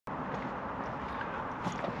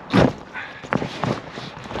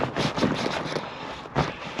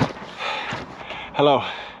Hello.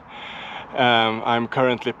 I'm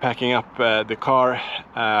currently packing up the car,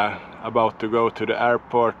 about to go to the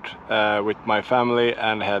airport with my family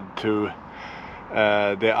and head to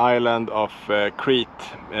the island of Crete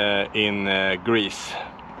in Greece.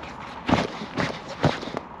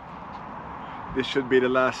 This should be the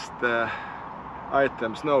last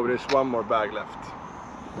items. No, there's one more bag left.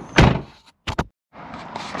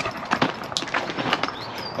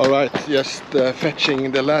 Alright, just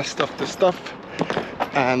fetching the last of the stuff,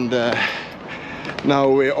 and now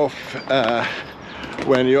we're off.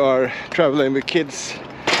 When you are traveling with kids,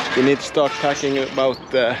 you need to start packing about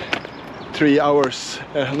 3 hours,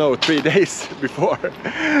 no, 3 days before.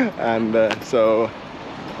 And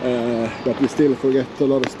but we still forget a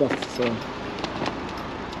lot of stuff. So.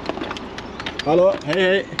 Hallå, hej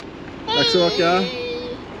hej! Tack så mycket!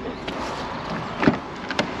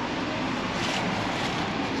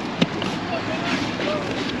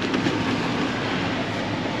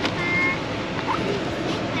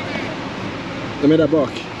 De är där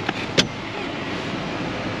bak.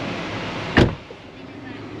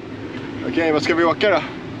 Okej, vad ska vi åka då?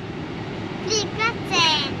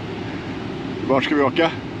 Flygplatsen. Var ska vi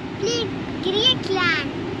åka? Grekland.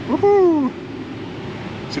 Woho!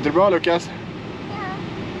 Sitter det bra, Lukas? Ja.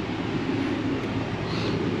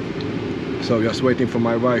 So just waiting for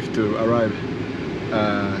my wife to arrive.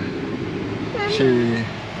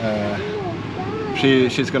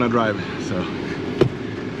 She's gonna drive, so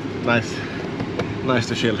nice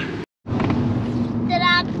to chill.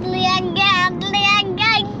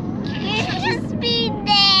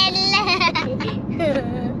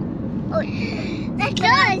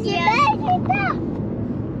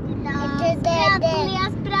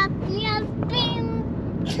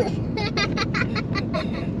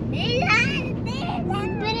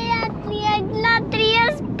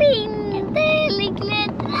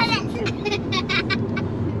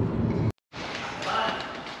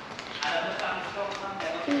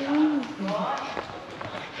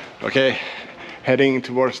 Okay, heading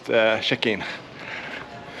towards the check-in.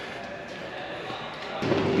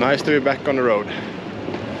 Nice to be back on the road.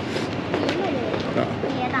 Ja.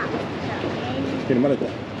 Filma lite.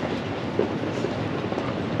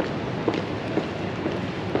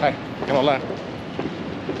 Här, kan hålla den.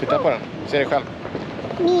 Titta på den, se dig själv.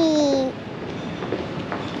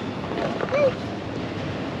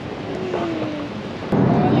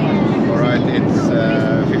 Alright, it's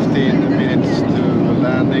 15 minutes to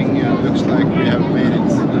landing and looks like we have made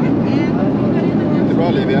it. Det är bra,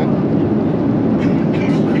 Olivia.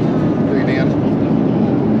 Flygningen.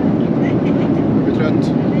 Jag blir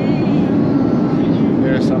trött.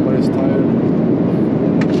 Here somebody's tired.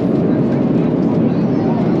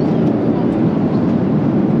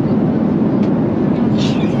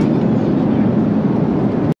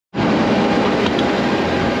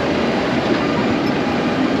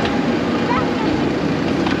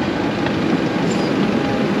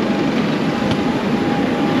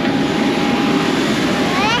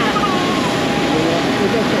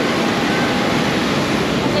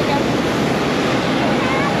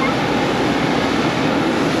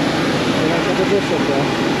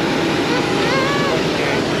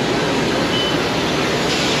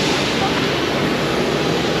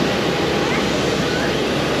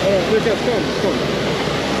 Lukas, kom.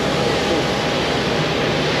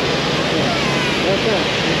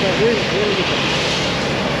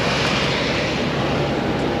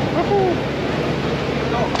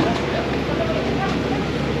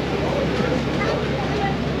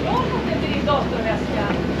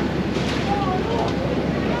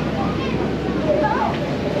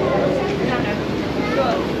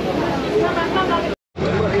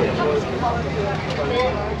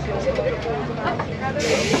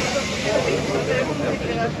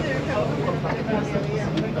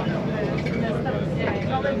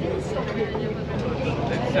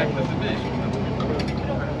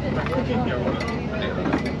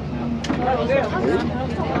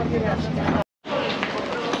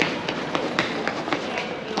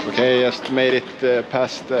 Okay, just made it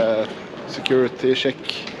past the security check,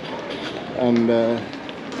 and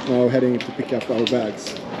now heading to pick up our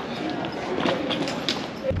bags.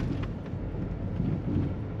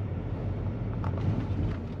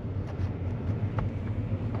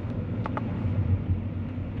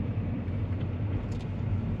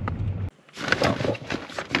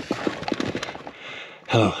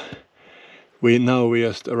 Hello. We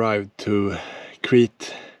just arrived to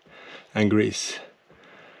Crete and Greece.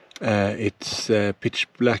 It's pitch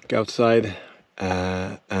black outside,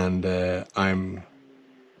 and I'm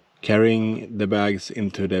carrying the bags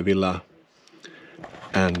into the villa,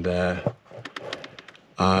 and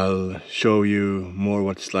I'll show you more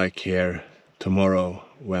what it's like here tomorrow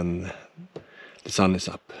when the sun is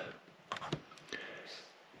up.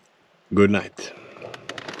 Good night.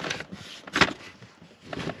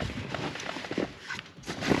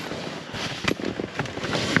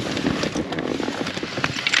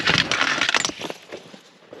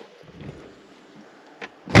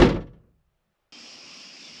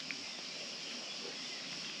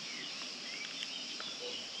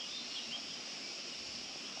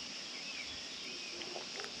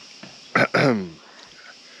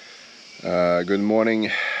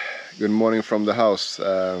 Good morning from the house.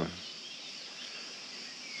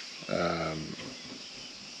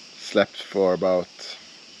 Slept for about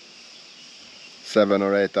 7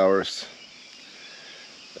 or 8 hours,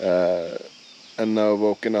 and now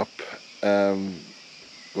woken up.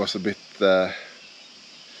 Was a bit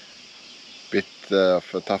of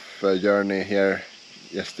a tough journey here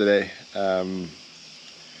yesterday.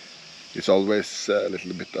 It's always a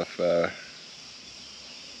little bit of a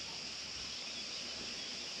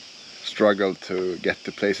struggle to get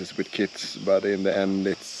to places with kids, but in the end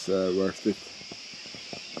it's worth it.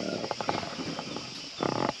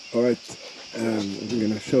 Alright, I'm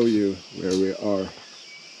gonna show you where we are.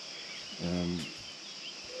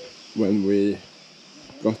 When we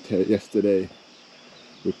got here yesterday,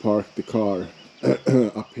 we parked the car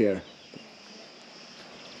up here.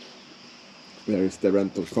 There is the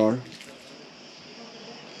rental car.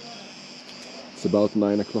 It's about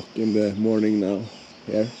 9 o'clock in the morning now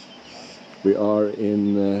here. We are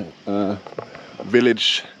in a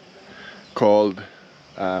village called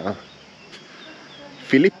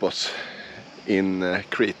Philippos in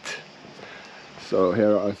Crete. So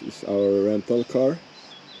here is our rental car.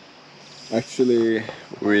 Actually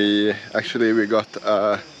we got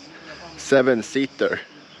a 7-seater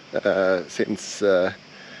since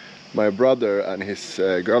my brother and his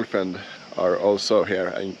girlfriend are also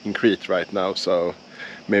here in Crete right now, so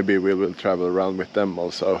maybe we will travel around with them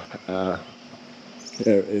also.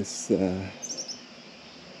 Here is the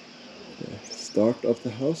start of the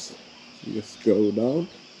house. You just go down.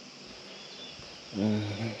 We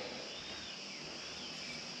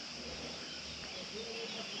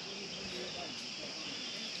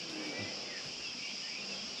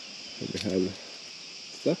have,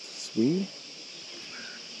 is that swing?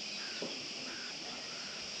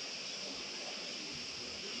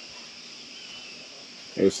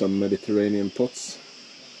 Here's some Mediterranean pots.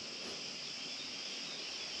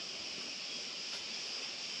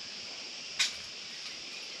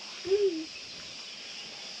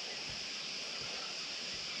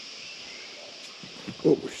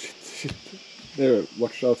 Oh shit. There,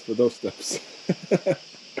 watch out for those steps.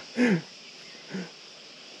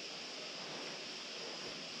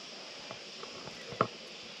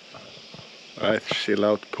 Alright, chill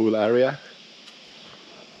out pool area.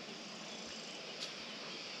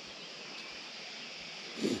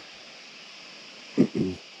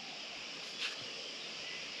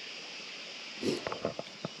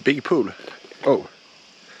 Big pool. Oh.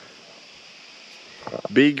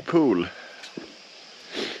 Big pool.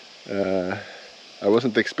 I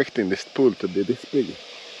wasn't expecting this pool to be this big.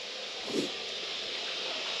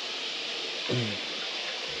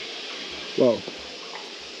 Wow.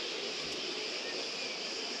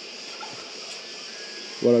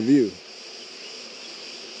 What a view.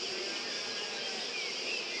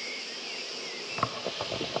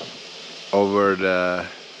 Over the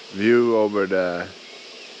view over the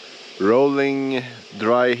rolling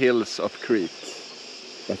dry hills of Crete.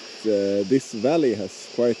 But this valley has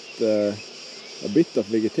quite a bit of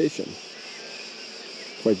vegetation.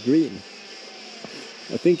 Quite green.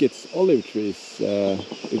 I think it's olive trees.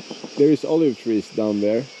 There is olive trees down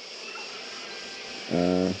there.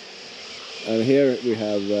 And here we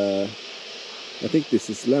have, I think this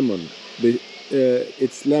is lemon.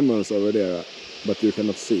 It's lemons over there, but you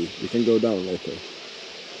cannot see. You can go down later.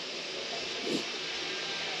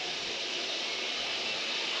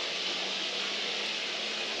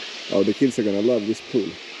 Oh, the kids are gonna love this pool.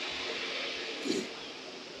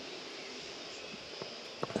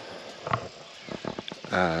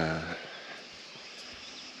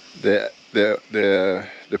 The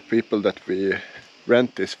people that we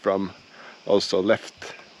rent this from also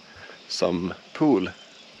left some pool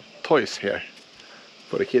toys here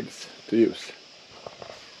for the kids to use.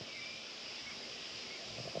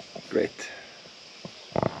 Great.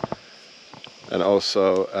 And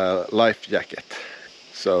also a life jacket.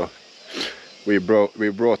 So we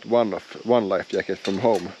brought one life jacket from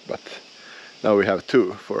home, but now we have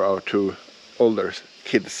two for our two older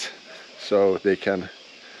kids, so they can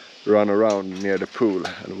run around near the pool,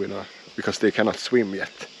 and we know because they cannot swim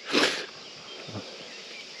yet.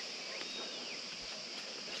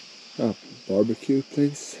 Oh, barbecue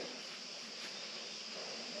place.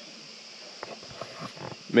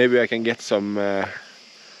 Maybe I can get some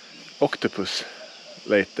octopus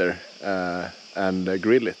later and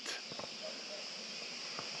grill it.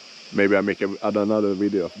 Maybe I make add another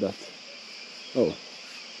video of that. Oh,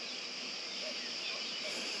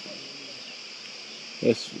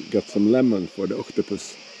 yes, got some lemon for the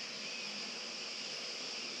octopus.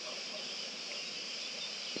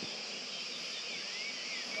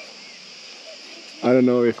 I don't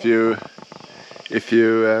know if you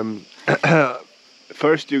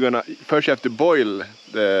first you have to boil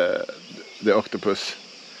the octopus,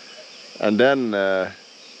 and then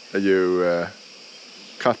you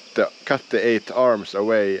cut the 8 arms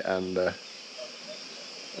away, and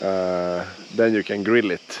then you can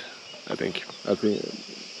grill it. I think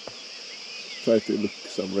try to look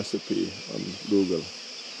some recipe on Google.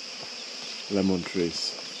 Lemon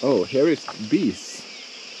trees. Oh, here is bees.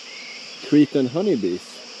 Crete and honeybees.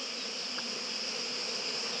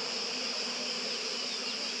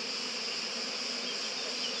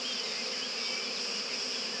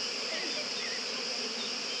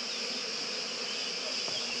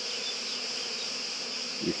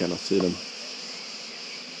 You cannot see them.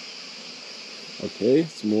 Okay,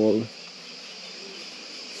 small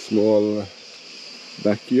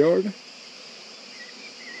backyard.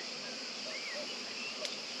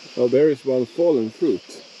 Oh, there is one fallen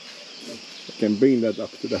fruit. I can bring that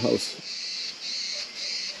up to the house.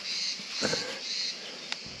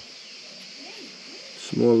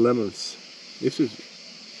 Small lemons. This is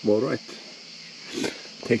all right.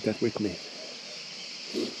 Take that with me.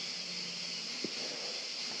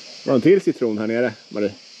 Var en till citron här nere,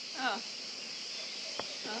 Marie? Ja.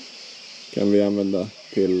 Ja. Kan vi använda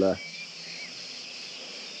till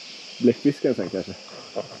bläckfisken sen kanske.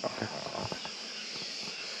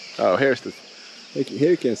 Oh, here's the... Here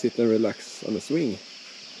you can sit and relax on a swing.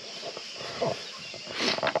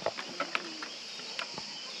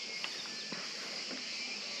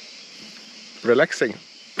 Relaxing.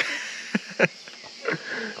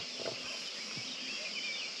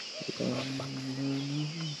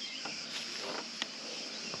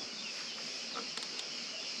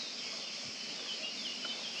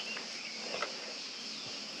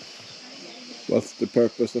 What's the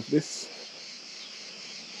purpose of this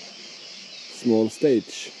small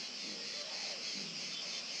stage?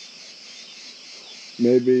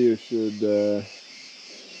 Maybe you should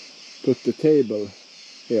put the table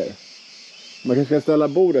here. Man kanske kan ställa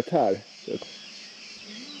bordet här.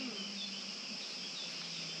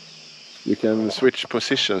 You can switch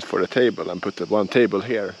positions for the table and put one table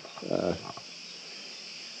here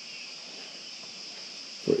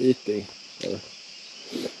for eating.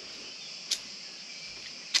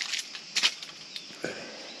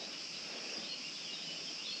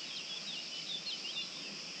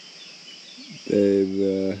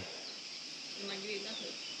 They've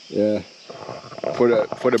yeah,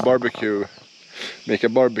 for the barbecue, make a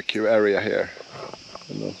barbecue area here.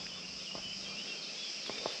 I know.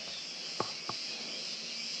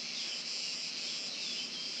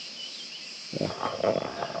 Yeah.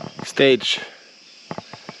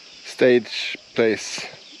 Stage place.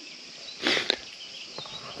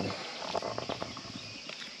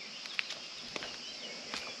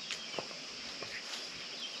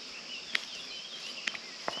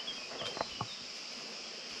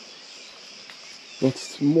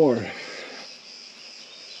 What's more?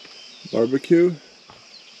 Barbecue,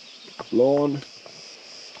 lawn,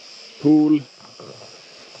 pool.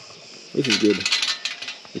 This is good.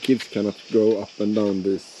 The kids cannot go up and down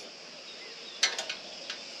these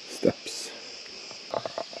steps.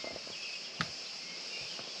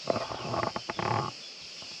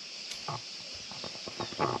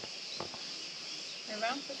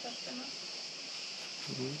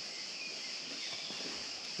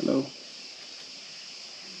 Hello.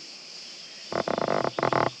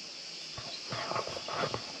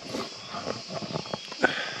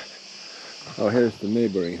 Oh, here's the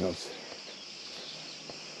neighboring house.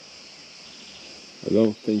 I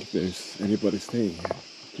don't think there's anybody staying here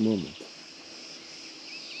at the moment.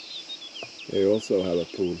 They also have a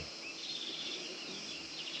pool.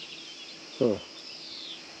 Huh.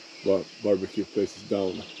 Well, barbecue place is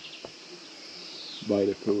down by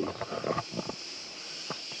the pool.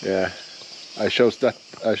 Yeah, I chose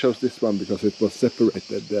this one because it was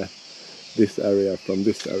separated, this area from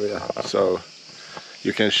this area. So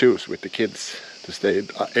you can choose with the kids to stay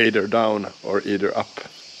either down or either up.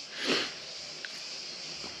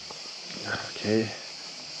 Okay.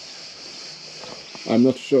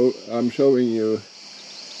 I'm showing you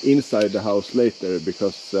inside the house later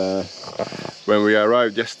because when we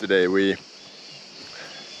arrived yesterday we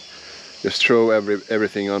just throw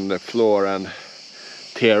everything on the floor and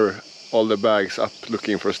tear all the bags up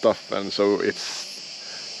looking for stuff, and so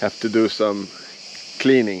it's have to do some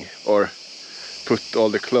cleaning or put all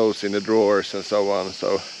the clothes in the drawers and so on.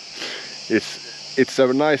 So it's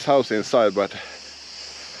a nice house inside, but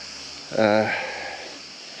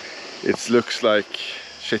it looks like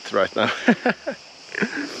shit right now.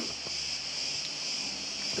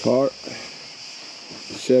 Car,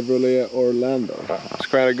 Chevrolet Orlando. It's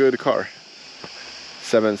quite a good car.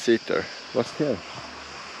 7-seater. What's here?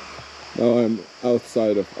 Now I'm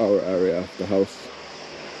outside of our area of the house.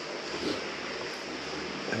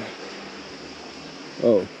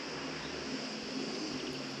 Oh.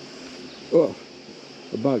 Oh,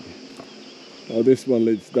 a bug. Now this one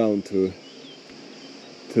leads down to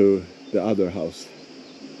the other house.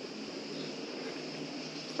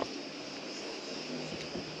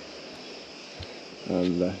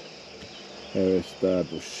 And here is the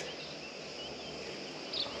bush.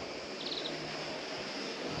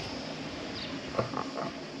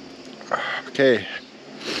 Okay.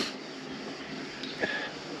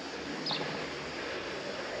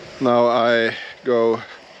 Now I go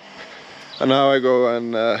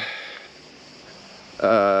and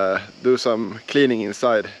do some cleaning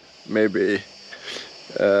inside. Maybe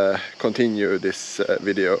continue this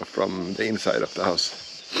video from the inside of the house.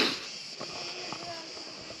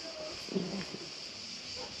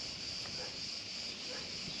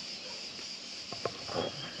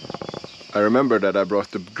 I remember that I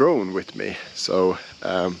brought the drone with me, so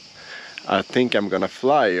I think I'm gonna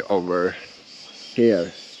fly over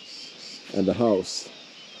here and the house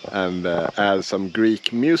and add some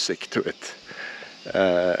Greek music to it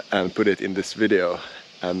and put it in this video,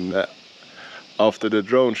 and after the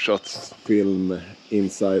drone shots film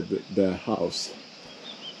inside the house,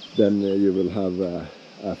 then you will have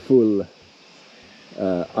a full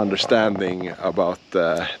understanding about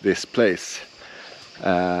this place.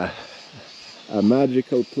 A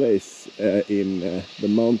magical place in the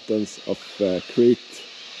mountains of Crete,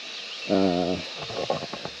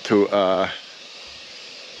 to a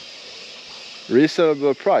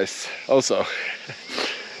reasonable price also.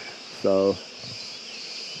 So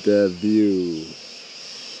the view,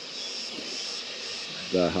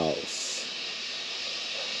 the house,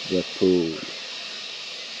 the pool.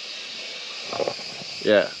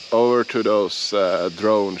 Yeah, over to those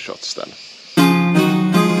drone shots then.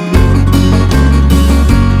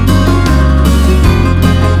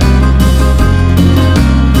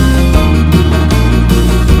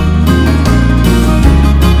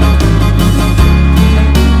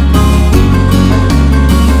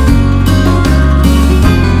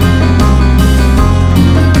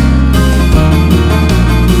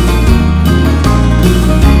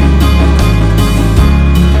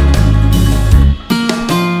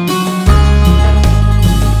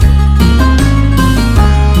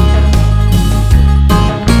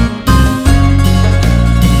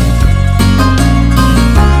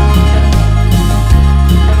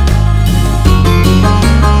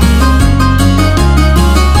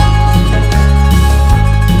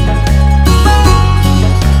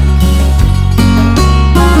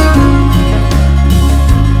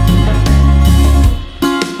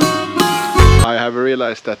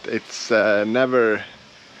 Realized that it's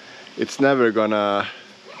never gonna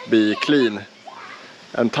be clean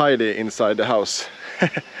and tidy inside the house.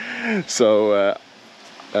 So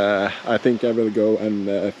I think I will go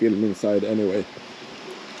and film inside anyway.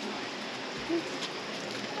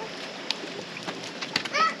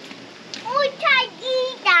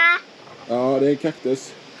 Ja, det är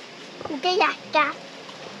kaktus. Det är hjärta.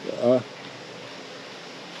 Ja.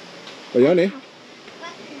 Vad gör ni?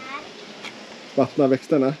 Vattna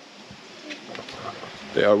växterna.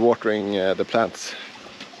 They are watering the plants.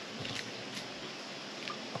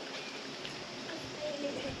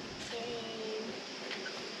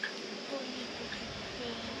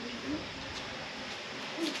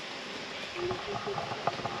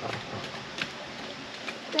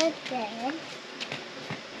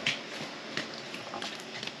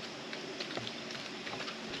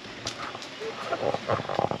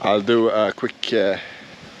 I'll do a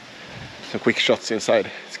some quick shots inside.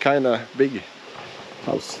 It's kind of big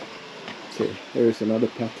house. So here is another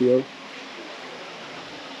patio.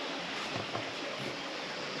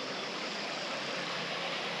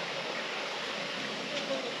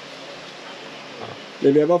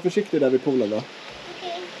 Livia, var försiktig där vid poolen då.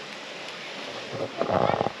 Okej.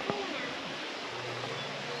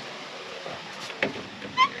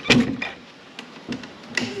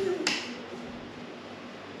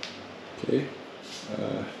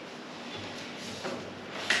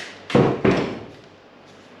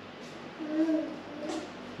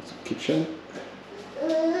 kitchen.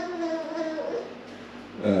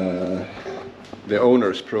 The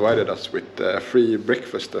owners provided us with free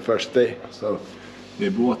breakfast the first day, so they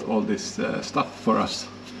bought all this stuff for us.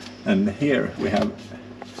 And here we have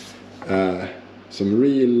some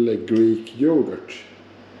real Greek yogurt.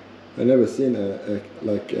 I've never seen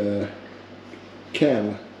a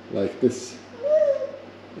can like this,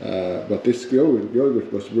 but this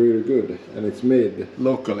yogurt was really good, and it's made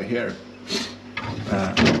locally here.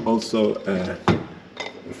 Also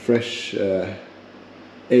fresh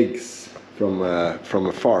eggs from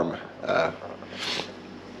a farm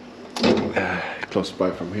close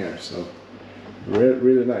by from here, so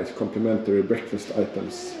really nice complimentary breakfast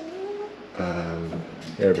items.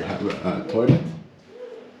 Here we have a toilet,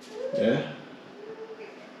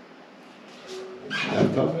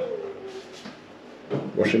 bathtub,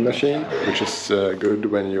 washing machine, which is good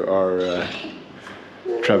when you are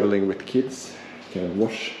traveling with kids. You can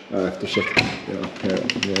wash. I have to check up here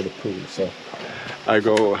near the pool, so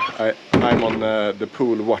I'm on the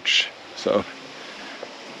pool watch. So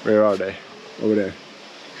where are they? Over there.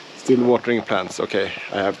 Still watering plants. Okay,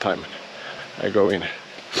 I have time. I go in.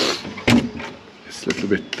 It's a little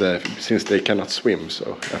bit since they cannot swim,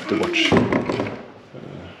 so I have to watch.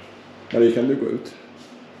 Marie, kan du gå ut?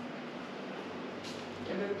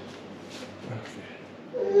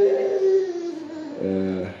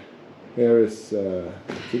 Okay. Here is the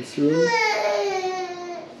kids' room.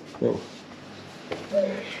 Whoa.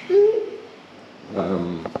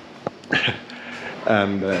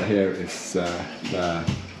 And here is the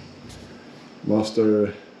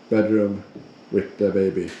master bedroom with the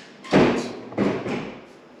baby.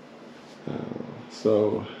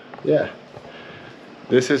 So yeah,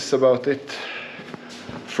 this is about it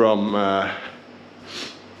from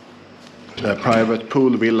the private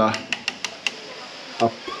pool villa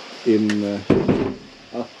up in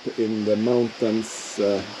the mountains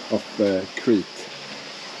of Crete.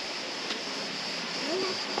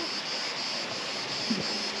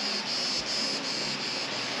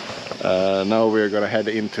 Now we're gonna head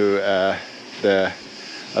into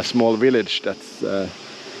a small village that's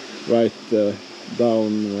right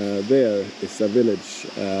down there is a village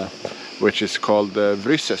which is called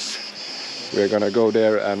Vrysses. We're gonna go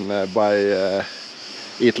there and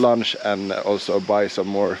eat lunch and also buy some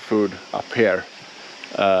more food up here.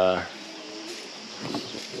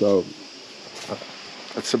 So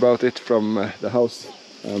that's about it from the house.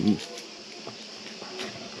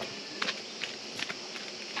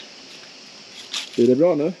 Är det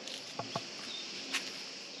bra nu?